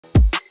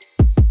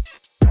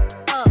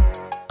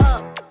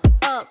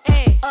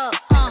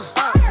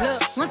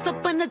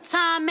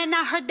time and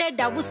I heard that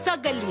I was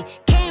ugly.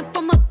 Came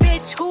from a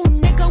bitch who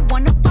nigga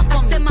wanna fuck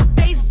on me. I said my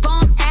face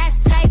bomb, ass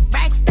tight,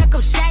 racks stuck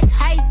up, Shaq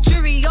height,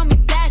 jury on me,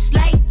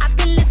 flashlight. I've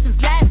been listening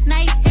since last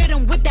night. Hit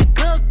him with that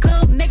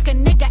good, make a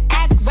nigga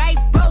act right.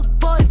 Broke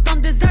boys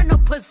don't deserve no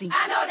pussy.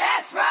 I know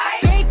that's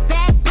right. Big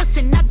bag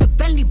bussin', not the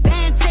Bentley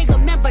Bentayga,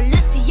 man.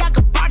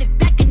 Balenciaga Bardi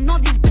back and all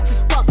these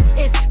bitches fuck.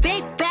 It's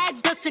big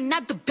bags bussin',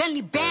 not the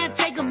Bentley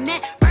Bentayga,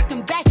 man.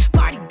 Birkin back,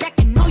 Bardi back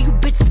and all you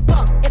bitches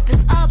fuck. If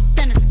it's up,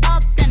 then it's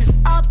up, then it's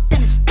up,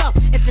 then it's stuff.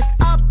 If it's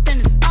up, then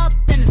it's up,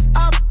 then it's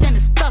up, then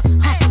it's stuff.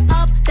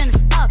 Up, then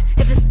it's up.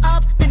 If it's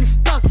up, then it's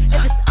stuff.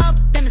 If it's up,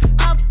 then it's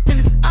up, then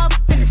it's up,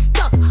 then it's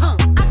stuff.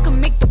 I can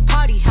make the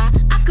party hot,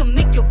 I can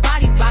make your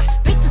body rock.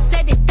 Bitches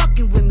say they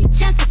fucking with me,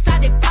 chances are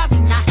they probably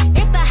not.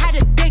 If I had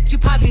a dick, you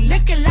probably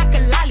lick it like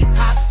a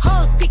lollipop.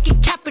 Hoes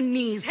speaking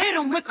Japanese, hit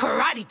 'em with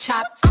karate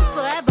chops. I'm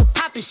forever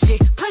popping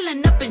shit,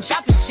 pulling up and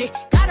dropping shit.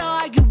 Gotta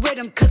argue with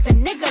 'em cause a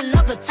nigga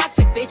love a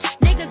toxic bitch.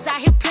 Niggas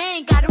out here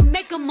playing, gotta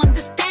make 'em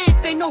understand.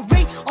 If ain't no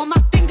ring on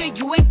my finger,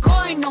 you ain't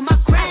going on my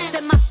gram.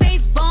 Set my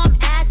face bomb,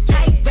 ass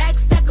tight, rack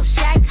stack up,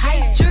 Shaq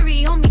height,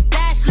 jury on me,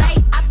 flashlight.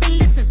 I've been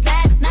listening since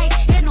last night.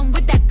 Hit 'em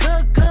with that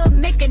good,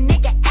 make a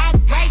nigga act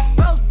right.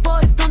 Broke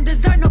boys don't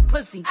deserve no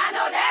pussy. I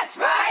know that's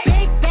right.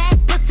 Big bag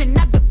bussin',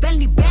 not the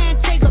Bentley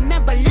Bentayga,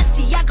 man.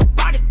 Balenciaga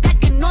Bardi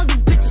back and all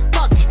these bitches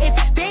fuck. It's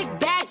big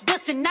bags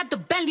bussin', not the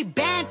Bentley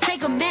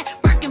Bentayga, man.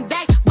 Birkin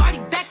back, Bardi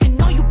back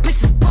and all you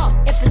bitches fuck.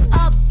 If it's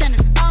up, then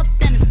it's up,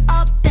 then it's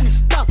up, then it's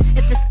stuff.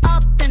 If it's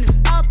up, then it's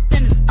up,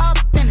 then it's up,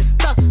 then it's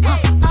stuff.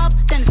 Up,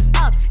 then it's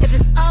up. If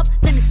it's up,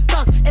 then it's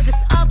stuck. If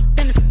it's up,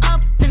 then it's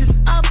up, then it's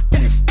up,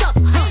 then it's stuff.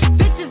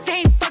 Bitches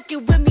ain't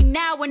fucking with me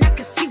now and I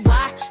can see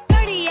why.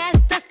 Dirty ass,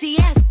 dusty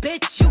ass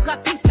bitch, you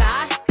got pink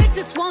eye.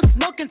 Bitches won't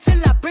smoke until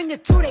I bring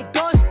it to their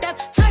doorstep.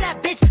 Tell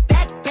that bitch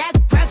back,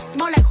 breath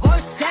smell like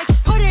horse sex.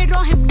 Put it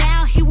on him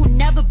now, he will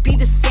never be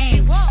the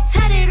same.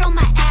 Tat it on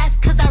my ass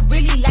cause I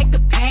really like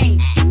the pain.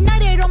 He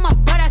nutted on my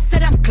butt, I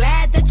said I'm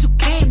glad that you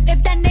came.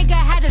 If that nigga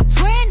had a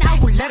twin, I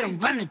would let him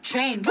run a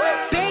train.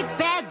 Big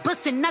bag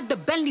bussin', not the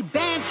Bentley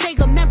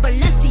Bentayga, man.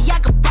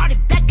 Balenciaga Bardi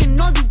back and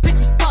all these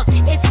bitches fuck.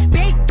 It's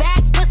big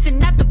bags bussin',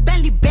 not the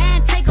Bentley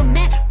Bentayga,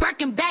 man.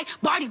 Birkin back,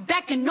 Bardi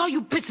back and all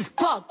you bitches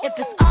fuck. If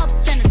it's up,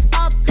 then it's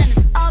up, then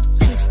it's up,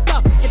 then it's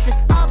stuff. If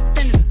it's up,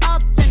 then it's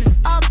up, then it's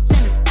up,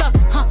 then it's stuff.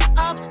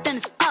 Up, then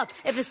it's up.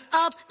 If it's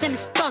up, then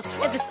it's stuck.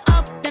 If it's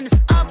up, then it's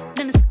up,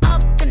 then it's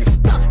up, then it's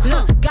stuck.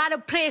 Gotta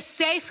play it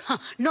safe,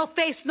 no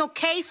face, no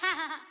case.